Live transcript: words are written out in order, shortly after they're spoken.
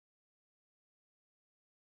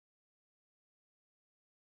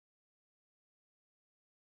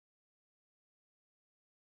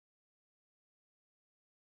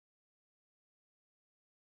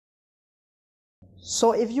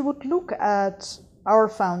So if you would look at our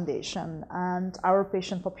foundation and our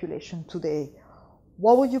patient population today,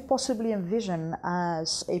 what would you possibly envision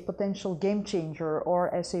as a potential game changer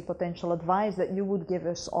or as a potential advice that you would give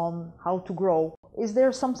us on how to grow? Is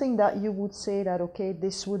there something that you would say that, okay,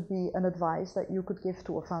 this would be an advice that you could give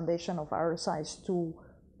to a foundation of our size to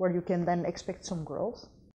where you can then expect some growth?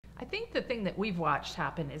 I think the thing that we've watched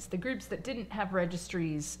happen is the groups that didn't have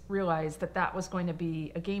registries realized that that was going to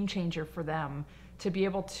be a game changer for them to be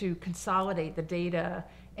able to consolidate the data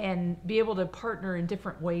and be able to partner in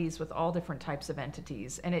different ways with all different types of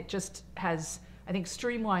entities. And it just has, I think,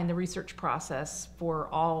 streamlined the research process for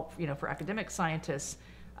all, for academic scientists,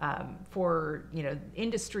 for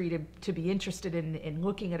industry to be interested in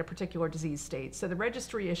looking at a particular disease state. So the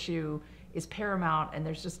registry issue is paramount, and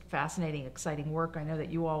there's just fascinating, exciting work. I know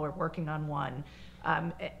that you all are working on one.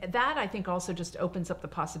 That I think also just opens up the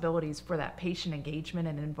possibilities for that patient engagement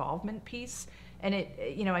and involvement piece. And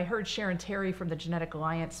I heard Sharon Terry from the Genetic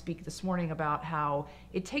Alliance speak this morning about how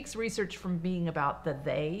it takes research from being about the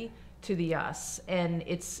they to the us. And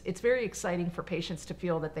it's very exciting for patients to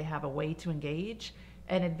feel that they have a way to engage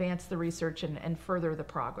and advance the research and further the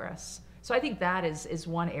progress. So I think that is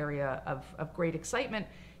one area of great excitement.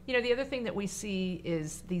 The other thing that we see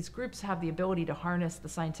is these groups have the ability to harness the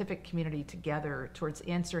scientific community together towards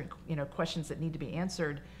answering, questions that need to be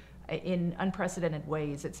answered in unprecedented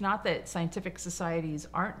ways. It's not that scientific societies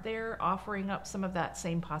aren't there offering up some of that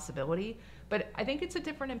same possibility, but I think it's a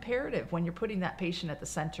different imperative when you're putting that patient at the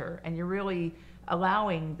center and you're really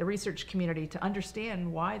allowing the research community to understand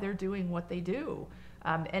why they're doing what they do.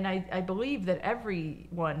 And I believe that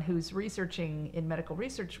everyone who's researching in medical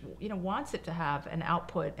research, wants it to have an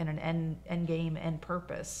output and an end game, end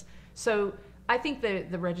purpose. So I think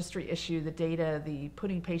the registry issue, the data, the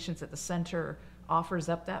putting patients at the center offers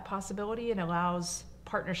up that possibility and allows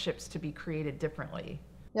partnerships to be created differently.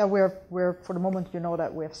 Yeah, we're for the moment,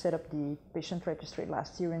 that we have set up the patient registry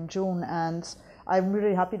last year in June, and I'm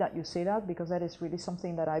really happy that you say that, because that is really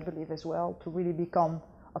something that I believe as well, to really become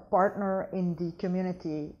a partner in the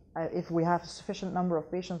community. If we have a sufficient number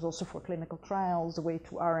of patients also for clinical trials, the way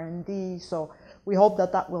to R&D. So we hope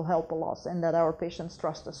that that will help a lot and that our patients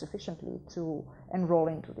trust us sufficiently to enroll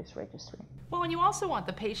into this registry. Well, and you also want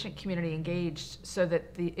the patient community engaged so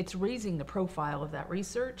that it's raising the profile of that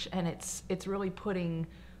research, and it's really putting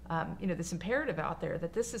this imperative out there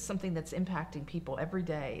that this is something that's impacting people every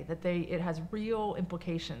day, that it has real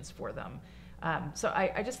implications for them. So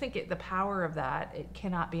I just think the power of that, it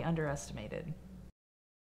cannot be underestimated.